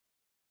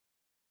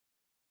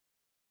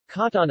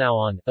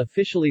Catanauan,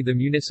 officially the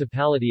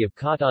municipality of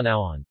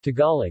Catanauan,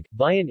 Tagalog,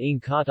 Bayan ng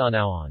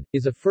Catanauan,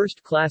 is a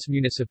first-class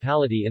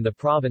municipality in the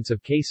province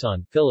of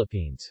Quezon,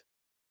 Philippines.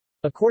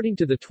 According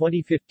to the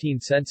 2015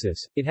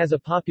 census, it has a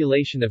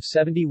population of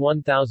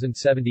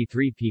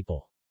 71,073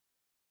 people.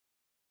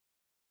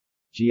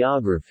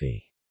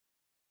 Geography.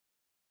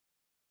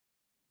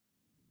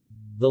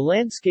 The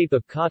landscape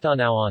of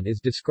Catanauan is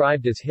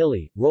described as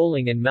hilly,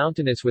 rolling and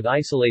mountainous with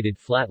isolated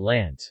flat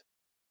lands.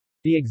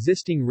 The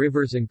existing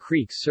rivers and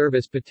creeks serve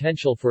as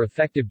potential for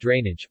effective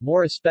drainage,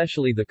 more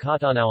especially the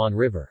Catanauan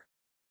River.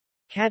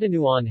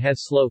 Catanauan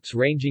has slopes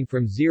ranging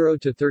from 0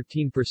 to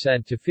 13%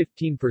 to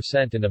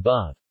 15% and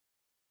above.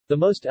 The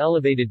most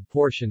elevated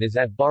portion is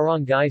at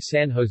Barangay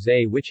San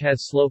Jose, which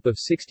has slope of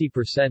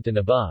 60% and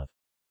above.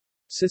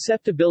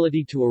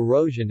 Susceptibility to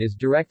erosion is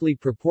directly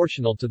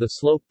proportional to the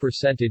slope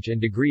percentage and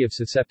degree of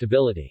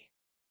susceptibility.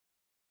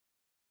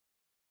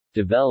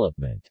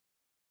 Development.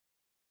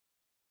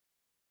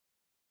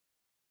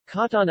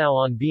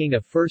 Catanauan, being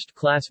a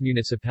first-class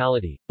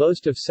municipality,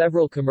 boasts of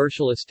several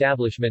commercial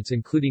establishments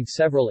including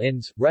several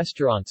inns,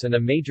 restaurants and a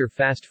major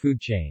fast food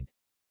chain.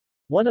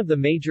 One of the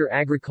major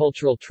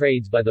agricultural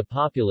trades by the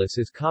populace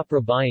is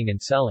copra buying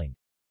and selling.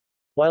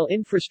 While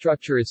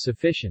infrastructure is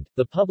sufficient,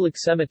 the public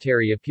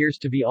cemetery appears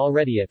to be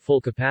already at full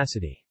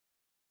capacity.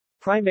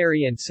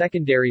 Primary and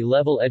secondary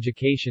level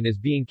education is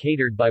being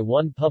catered by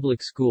one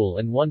public school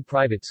and one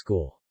private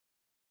school.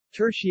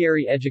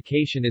 Tertiary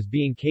education is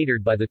being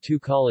catered by the two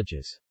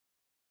colleges.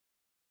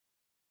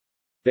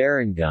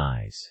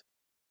 Barangays.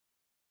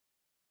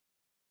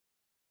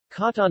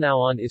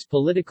 Catanauan is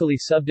politically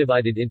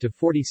subdivided into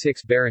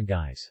 46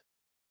 barangays.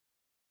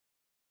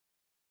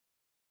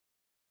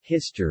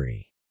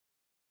 History.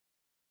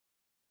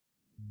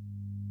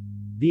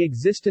 The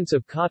existence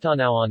of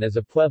Catanauan as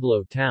a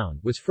pueblo town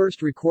was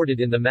first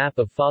recorded in the map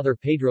of Father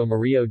Pedro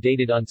Murillo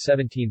dated on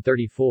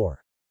 1734.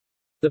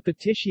 The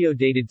petitio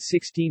dated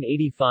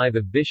 1685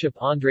 of Bishop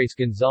Andres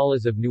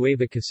González of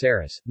Nueva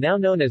Caceres, now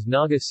known as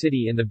Naga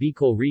City in the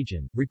Bicol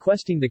region,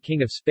 requesting the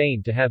King of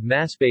Spain to have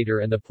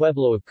Masbate and the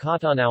pueblo of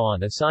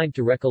Catanauan assigned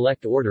to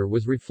Recollect order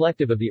was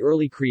reflective of the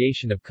early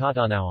creation of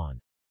Catanauan.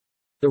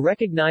 The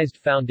recognized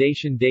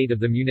foundation date of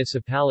the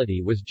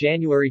municipality was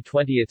January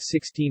 20,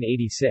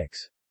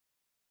 1686.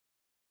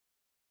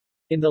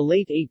 In the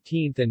late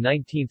 18th and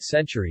 19th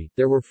century,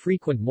 there were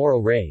frequent Moro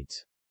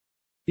raids.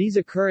 These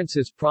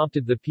occurrences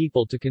prompted the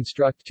people to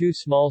construct two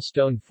small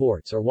stone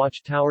forts or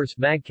watch towers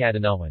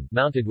Magcatanauan,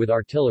 mounted with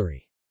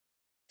artillery.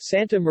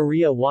 Santa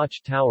Maria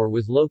Watch Tower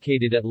was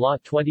located at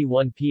Lot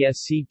 21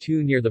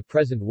 PSC2 near the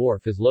present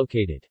wharf is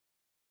located.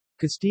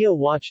 Castillo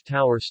Watch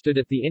Tower stood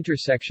at the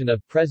intersection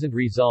of present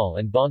Rizal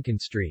and Boncan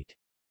Street.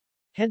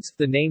 Hence,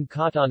 the name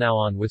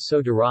Catanauan was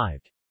so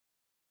derived.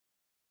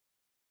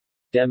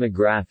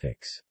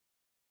 Demographics.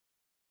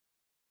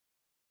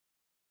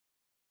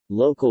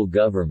 Local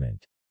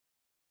government.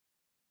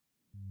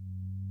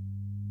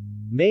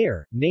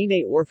 Mayor,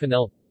 Nene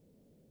Orfanel.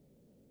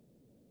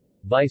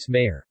 Vice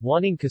Mayor,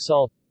 Juaning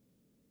Casal.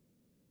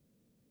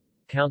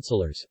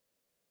 Councilors: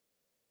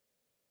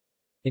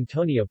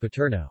 Antonio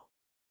Paterno,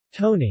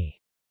 Tony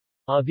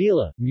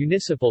Avila,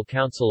 Municipal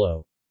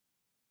Councilo.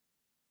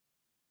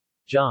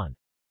 John,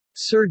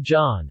 Sir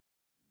John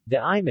de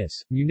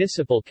Imus,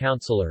 Municipal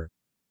Councilor.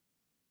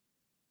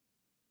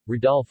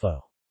 Rodolfo,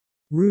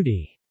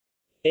 Rudy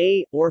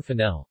A.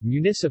 Orfanel,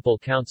 Municipal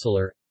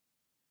Councilor.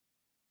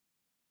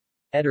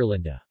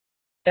 Ederlinda,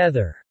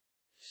 Ether,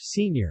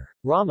 Senior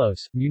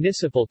Ramos,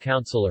 Municipal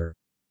Councilor.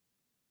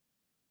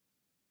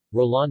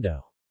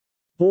 Rolando,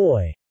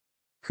 Boy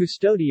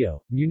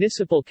Custodio,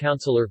 Municipal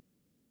Councilor.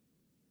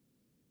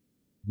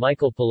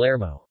 Michael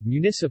Palermo,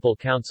 Municipal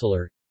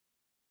Councilor.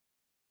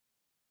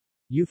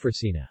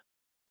 Eufrosina,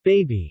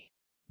 Baby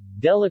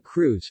Dela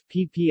Cruz,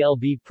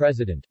 PPLB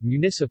President,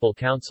 Municipal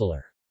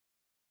Councilor.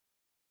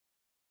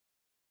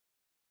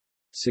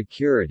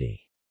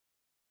 Security.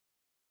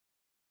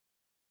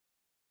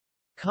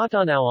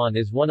 Catanauan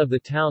is one of the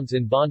towns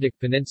in Bondoc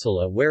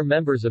Peninsula where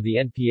members of the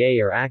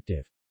NPA are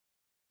active.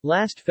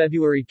 Last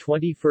February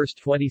 21,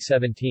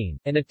 2017,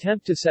 an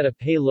attempt to set a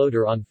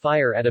payloader on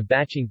fire at a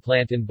batching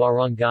plant in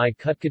Barangay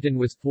Cutcatan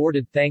was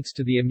thwarted thanks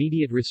to the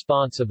immediate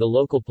response of the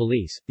local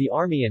police, the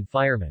army and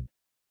firemen.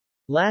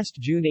 Last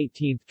June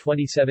 18,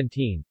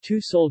 2017,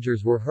 2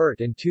 soldiers were hurt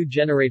and 2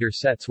 generator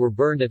sets were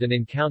burned at an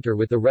encounter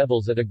with the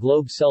rebels at a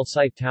Globe cell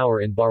site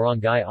tower in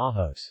Barangay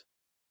Ajos.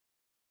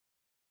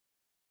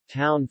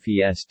 Town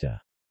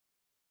Fiesta.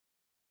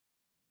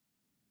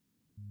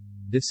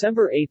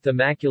 December 8 –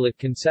 Immaculate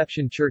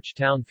Conception Church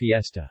Town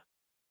Fiesta.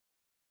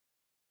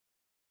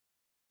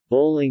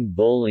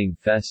 Bowling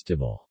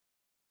Festival.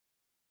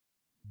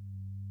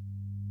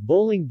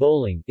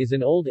 Bowling is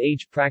an old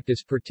age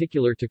practice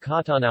particular to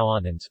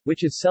Catanauanans,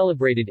 which is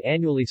celebrated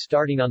annually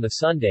starting on the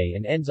Sunday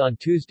and ends on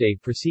Tuesday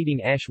preceding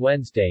Ash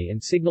Wednesday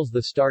and signals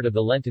the start of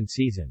the Lenten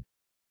season.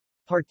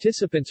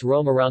 Participants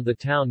roam around the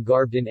town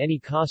garbed in any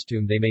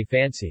costume they may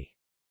fancy.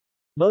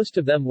 Most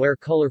of them wear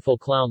colorful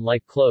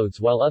clown-like clothes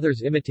while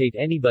others imitate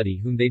anybody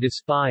whom they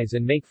despise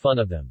and make fun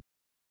of them.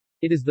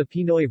 It is the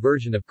Pinoy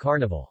version of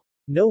carnival.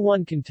 No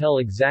one can tell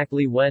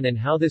exactly when and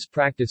how this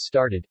practice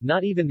started,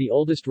 not even the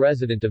oldest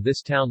resident of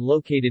this town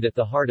located at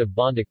the heart of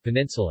Bondoc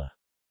Peninsula.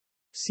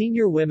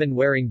 Senior women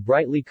wearing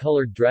brightly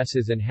colored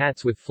dresses and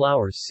hats with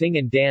flowers sing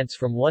and dance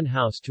from one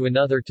house to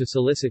another to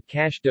solicit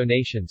cash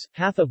donations,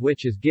 half of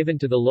which is given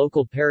to the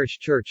local parish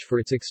church for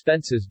its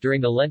expenses during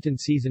the Lenten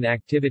season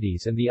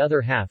activities and the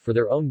other half for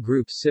their own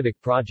group's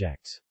civic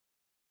projects.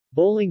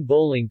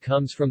 Bowling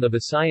comes from the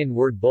Visayan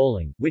word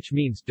bowling, which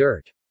means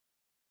dirt.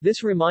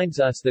 This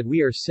reminds us that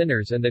we are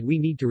sinners and that we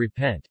need to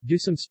repent, do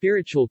some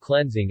spiritual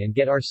cleansing and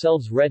get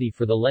ourselves ready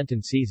for the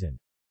Lenten season.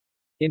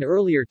 In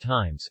earlier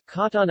times,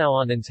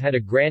 Catanauanans had a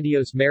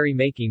grandiose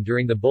merry-making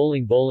during the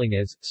bowling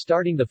as,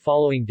 starting the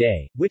following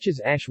day, which is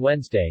Ash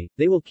Wednesday,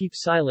 they will keep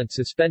silent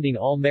suspending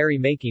all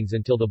merry-makings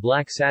until the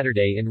Black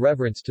Saturday in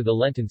reverence to the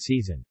Lenten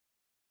season.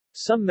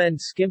 Some men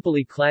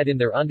skimpily clad in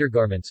their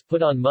undergarments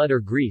put on mud or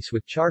grease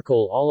with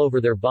charcoal all over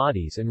their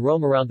bodies and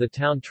roam around the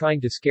town trying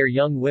to scare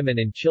young women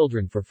and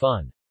children for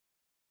fun.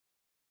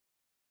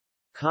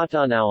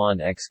 Catanauan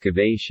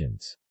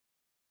excavations.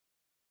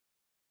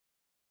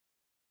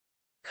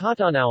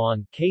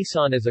 Catanauan,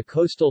 Quezon is a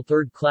coastal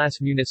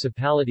third-class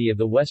municipality of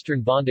the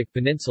western Bondoc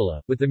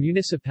Peninsula, with the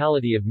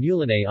municipality of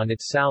Mulanay on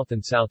its south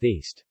and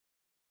southeast.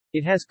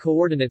 It has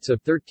coordinates of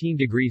 13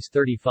 degrees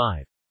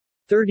 35.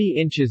 30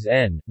 inches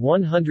N,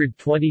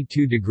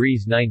 122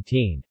 degrees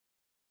 19.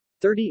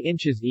 30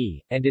 inches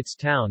E, and its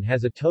town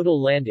has a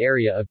total land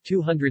area of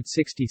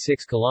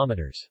 266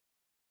 kilometers.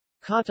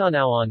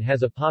 Catanauan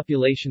has a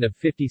population of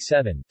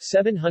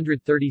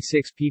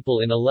 57,736 people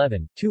in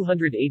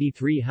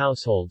 11,283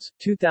 households,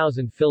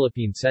 2000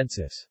 Philippine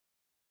census.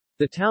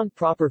 The town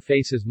proper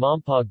faces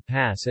Mampog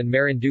Pass and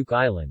Marinduque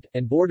Island,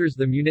 and borders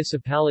the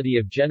municipality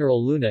of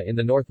General Luna in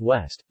the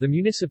northwest, the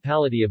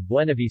municipality of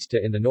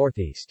Buenavista in the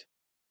northeast.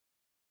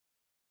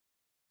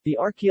 The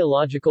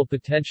archaeological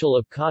potential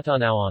of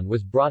Catanauan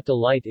was brought to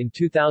light in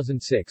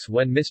 2006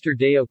 when Mr.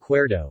 Deo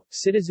Cuerdo,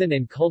 citizen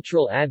and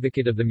cultural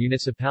advocate of the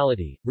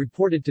municipality,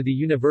 reported to the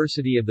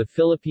University of the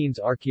Philippines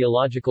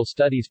Archaeological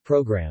Studies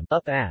Program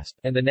 (UPASP)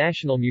 and the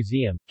National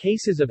Museum,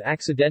 cases of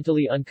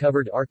accidentally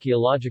uncovered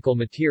archaeological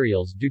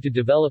materials due to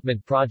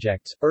development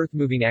projects,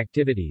 earth-moving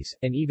activities,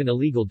 and even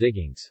illegal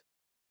diggings.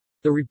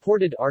 The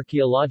reported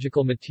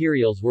archaeological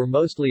materials were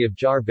mostly of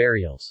jar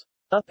burials.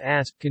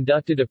 UPASP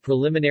conducted a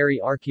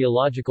preliminary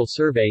archaeological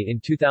survey in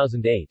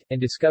 2008,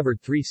 and discovered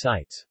 3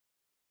 sites.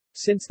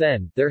 Since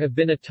then, there have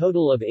been a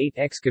total of 8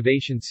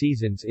 excavation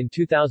seasons in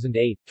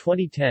 2008,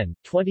 2010,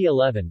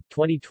 2011,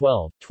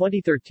 2012,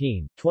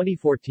 2013,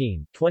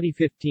 2014,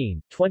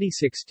 2015,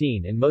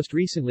 2016 and most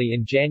recently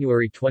in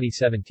January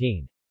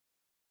 2017.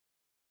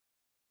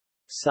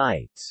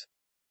 Sites.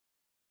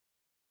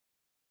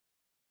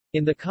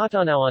 In the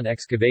Catanauan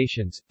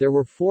excavations, there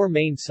were 4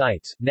 main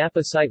sites: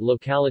 Napa Site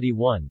Locality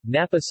 1,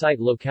 Napa Site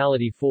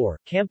Locality 4,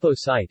 Campo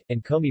Site,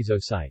 and Comizo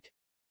Site.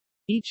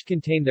 Each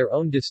contain their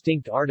own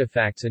distinct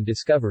artifacts and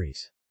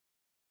discoveries.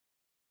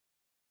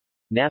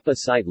 Napa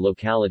Site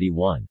Locality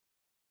 1.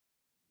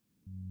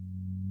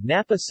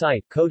 Napa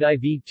Site, code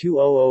IV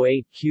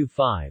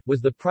 2008Q5,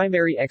 was the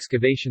primary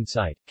excavation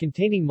site,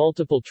 containing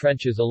multiple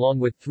trenches along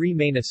with 3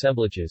 main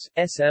assemblages,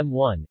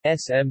 SM1,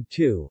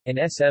 SM2, and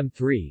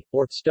SM3,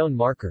 or stone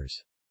markers.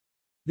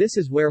 This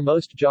is where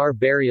most jar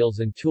burials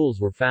and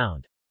tools were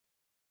found.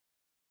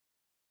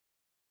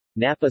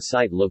 Napa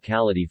Site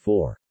Locality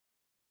 4.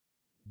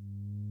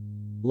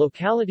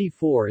 Locality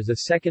 4 is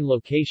a second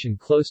location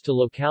close to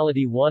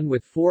Locality 1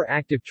 with 4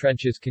 active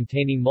trenches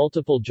containing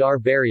multiple jar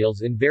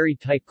burials in very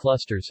tight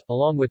clusters,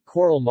 along with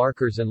coral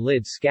markers and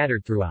lids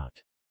scattered throughout.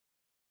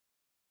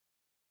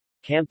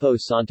 Campo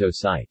Santo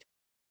Site.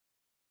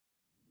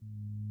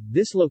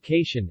 This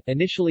location,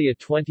 initially a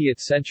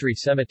 20th-century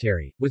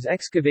cemetery, was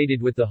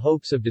excavated with the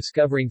hopes of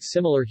discovering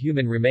similar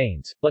human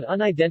remains, but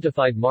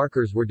unidentified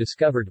markers were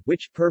discovered,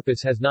 which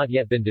purpose has not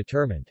yet been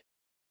determined.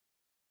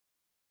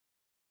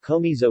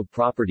 Comizo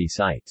property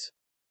sites.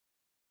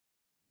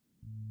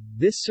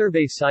 This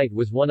survey site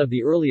was one of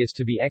the earliest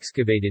to be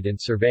excavated and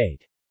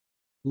surveyed.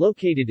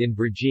 Located in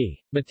Brgy,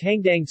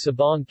 Matangdang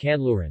Sabong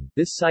Canluran,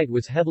 this site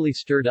was heavily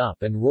stirred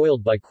up and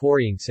roiled by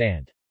quarrying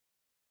sand.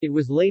 It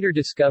was later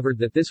discovered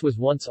that this was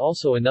once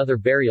also another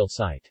burial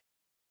site.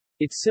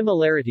 Its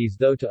similarities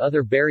though to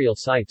other burial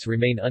sites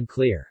remain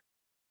unclear.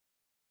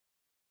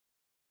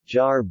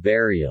 Jar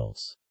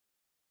burials.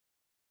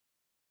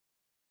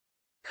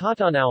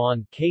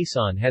 Catanauan,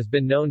 Quezon has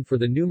been known for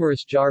the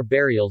numerous jar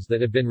burials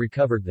that have been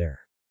recovered there.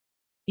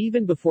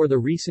 Even before the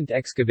recent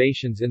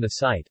excavations in the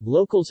site,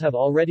 locals have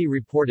already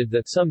reported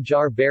that some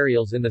jar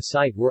burials in the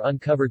site were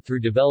uncovered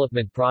through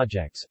development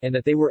projects, and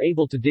that they were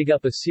able to dig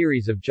up a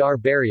series of jar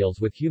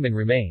burials with human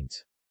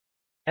remains.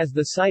 As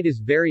the site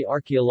is very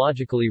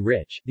archaeologically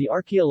rich, the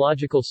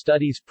Archaeological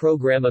Studies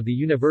Program of the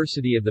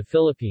University of the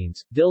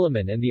Philippines,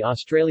 Diliman and the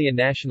Australian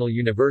National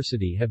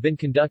University have been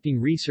conducting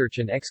research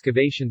and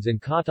excavations in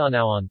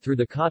Catanauan through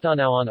the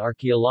Catanauan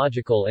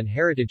Archaeological and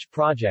Heritage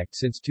Project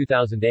since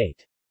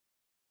 2008.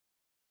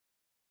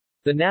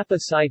 The Napa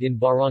site in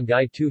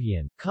Barangay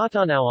Tuhian,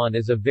 Catanauan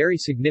is a very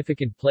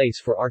significant place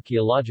for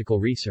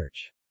archaeological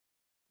research.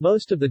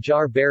 Most of the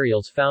jar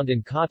burials found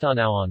in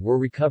Catanauan were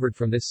recovered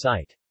from this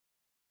site.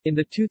 In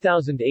the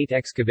 2008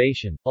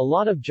 excavation, a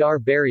lot of jar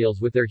burials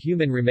with their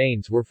human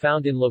remains were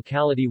found in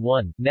Locality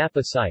 1,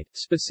 Napa site,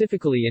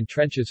 specifically in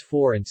trenches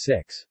 4 and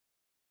 6.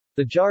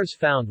 The jars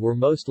found were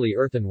mostly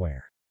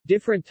earthenware.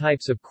 Different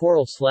types of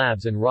coral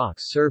slabs and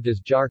rocks served as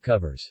jar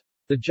covers.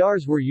 The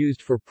jars were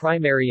used for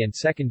primary and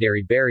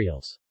secondary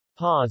burials.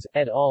 Paz,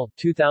 et al.,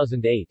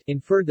 2008,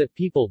 inferred that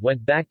people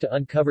went back to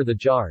uncover the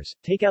jars,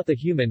 take out the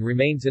human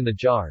remains in the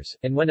jars,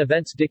 and when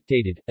events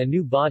dictated, a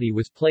new body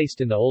was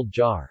placed in the old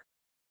jar.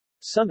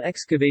 Some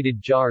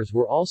excavated jars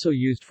were also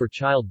used for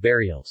child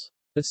burials.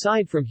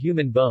 Aside from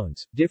human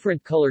bones,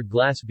 different colored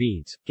glass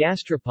beads,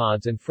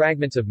 gastropods and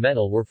fragments of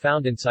metal were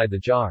found inside the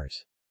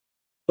jars.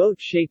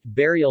 Boat-shaped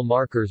burial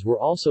markers were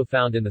also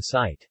found in the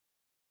site.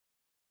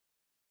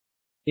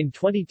 In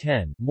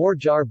 2010, more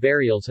jar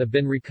burials have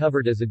been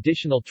recovered as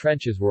additional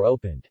trenches were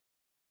opened.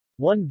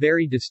 One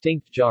very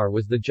distinct jar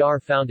was the jar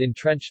found in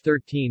Trench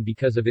 13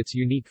 because of its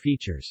unique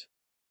features.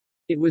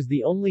 It was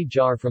the only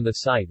jar from the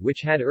site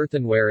which had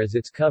earthenware as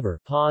its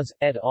cover. Paz,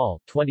 et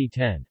al.,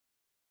 2010.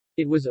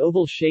 It was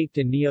oval-shaped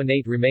and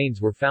neonate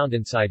remains were found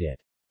inside it.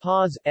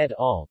 Paz, et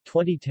al.,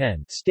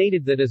 2010,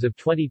 stated that as of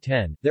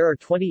 2010, there are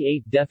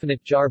 28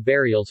 definite jar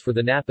burials for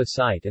the Napa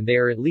site and they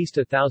are at least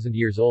 1,000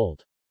 years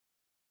old.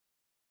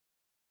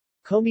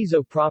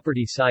 Comiso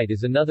property site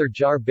is another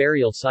jar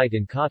burial site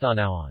in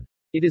Catanauan.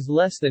 It is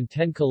less than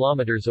 10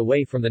 kilometers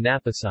away from the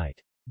Napa site.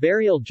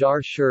 Burial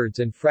jar sherds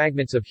and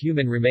fragments of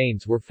human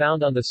remains were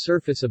found on the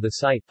surface of the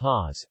site.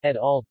 Paz, et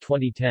al.,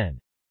 2010.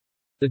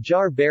 The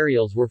jar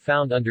burials were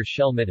found under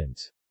shell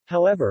middens.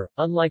 However,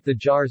 unlike the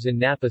jars in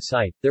Napa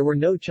site, there were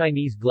no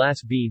Chinese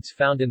glass beads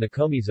found in the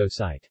Comiso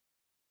site.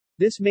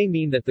 This may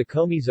mean that the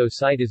Comiso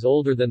site is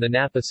older than the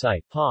Napa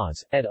site.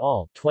 Paz, et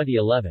al.,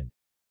 2011.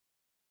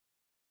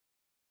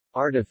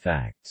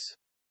 Artifacts.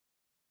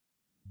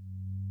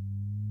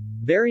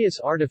 Various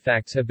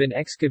artifacts have been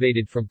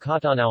excavated from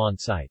Catanauan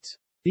sites.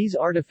 These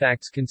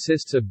artifacts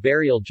consists of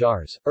burial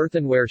jars,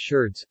 earthenware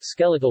sherds,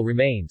 skeletal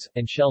remains,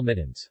 and shell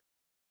middens.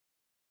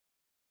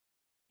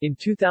 In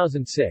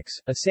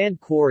 2006, a sand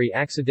quarry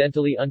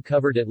accidentally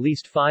uncovered at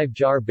least 5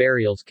 jar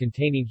burials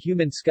containing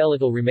human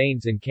skeletal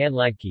remains in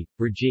Canlagkit,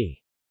 Brgy.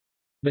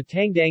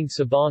 Matangdang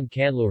Sabong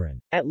Canluran.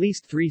 At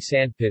least 3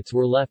 sandpits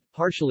were left,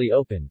 partially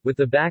open, with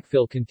the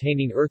backfill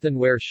containing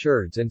earthenware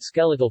sherds and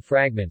skeletal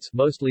fragments,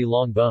 mostly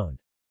long bone.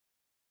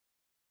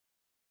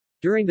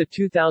 During the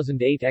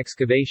 2008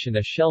 excavation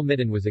a shell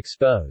midden was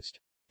exposed.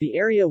 The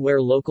area where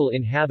local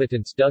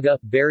inhabitants dug up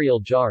burial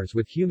jars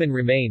with human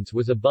remains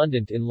was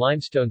abundant in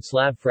limestone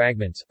slab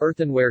fragments,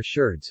 earthenware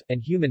sherds,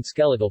 and human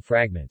skeletal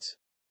fragments.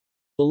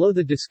 Below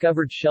the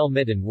discovered shell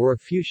midden were a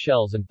few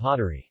shells and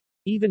pottery.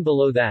 Even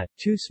below that,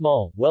 2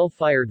 small,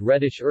 well-fired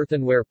reddish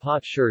earthenware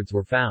pot sherds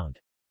were found.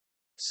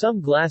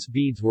 Some glass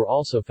beads were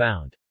also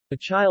found. A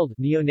child,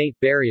 neonate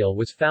burial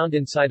was found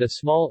inside a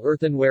small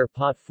earthenware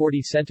pot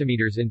 40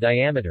 centimeters in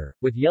diameter,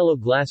 with yellow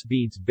glass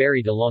beads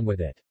buried along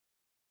with it.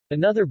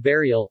 Another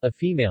burial, a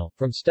female,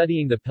 from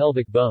studying the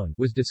pelvic bone,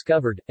 was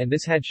discovered, and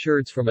this had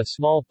sherds from a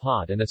small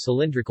pot and a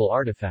cylindrical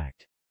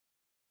artifact.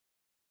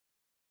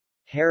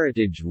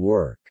 Heritage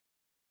work.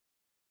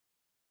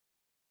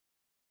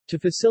 To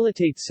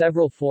facilitate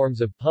several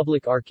forms of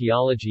public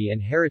archaeology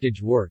and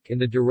heritage work in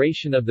the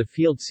duration of the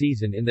field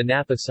season in the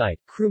Napa site,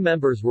 crew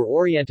members were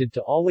oriented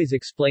to always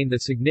explain the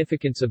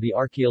significance of the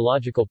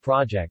archaeological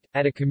project,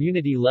 at a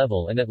community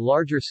level and at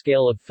larger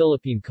scale of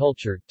Philippine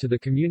culture, to the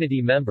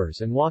community members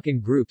and walk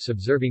in groups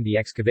observing the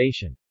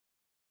excavation.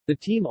 The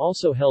team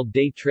also held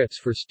day trips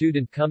for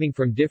students coming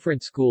from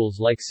different schools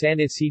like San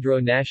Isidro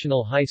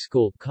National High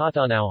School,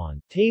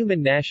 Catanauan,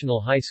 Tayuman National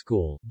High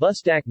School,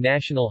 Bustac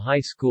National High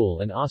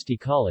School and Asti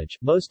College,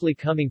 mostly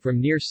coming from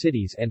near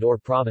cities and/or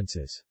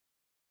provinces.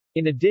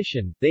 In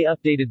addition, they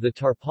updated the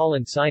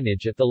tarpaulin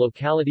signage at the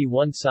Locality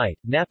 1 site,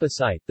 Napa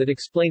site, that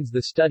explains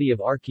the study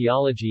of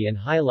archaeology and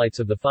highlights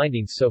of the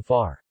findings so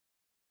far.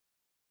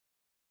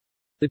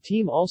 The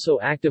team also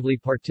actively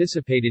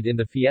participated in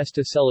the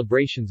fiesta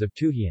celebrations of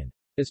Tuhian.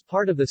 As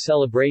part of the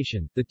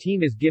celebration, the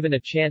team is given a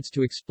chance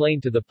to explain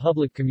to the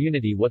public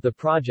community what the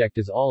project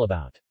is all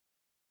about.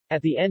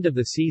 At the end of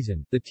the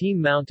season, the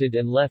team mounted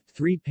and left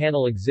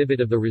 3-panel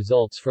exhibit of the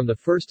results from the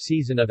first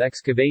season of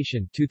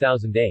excavation,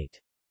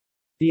 2008.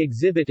 The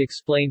exhibit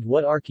explained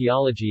what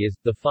archaeology is,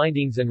 the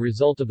findings and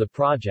result of the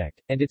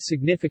project, and its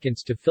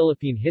significance to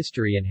Philippine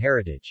history and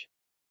heritage.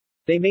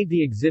 They made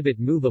the exhibit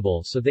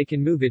movable so they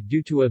can move it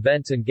due to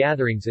events and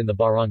gatherings in the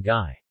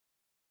barangay.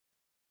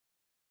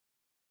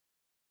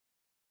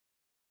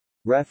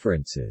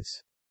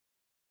 References.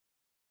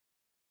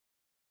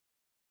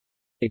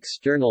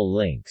 External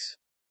links.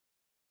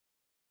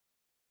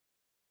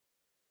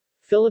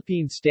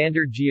 Philippine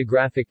Standard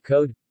Geographic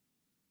Code,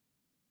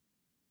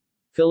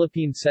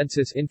 Philippine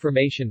Census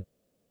Information,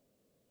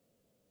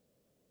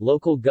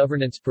 Local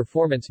Governance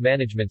Performance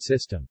Management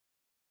System.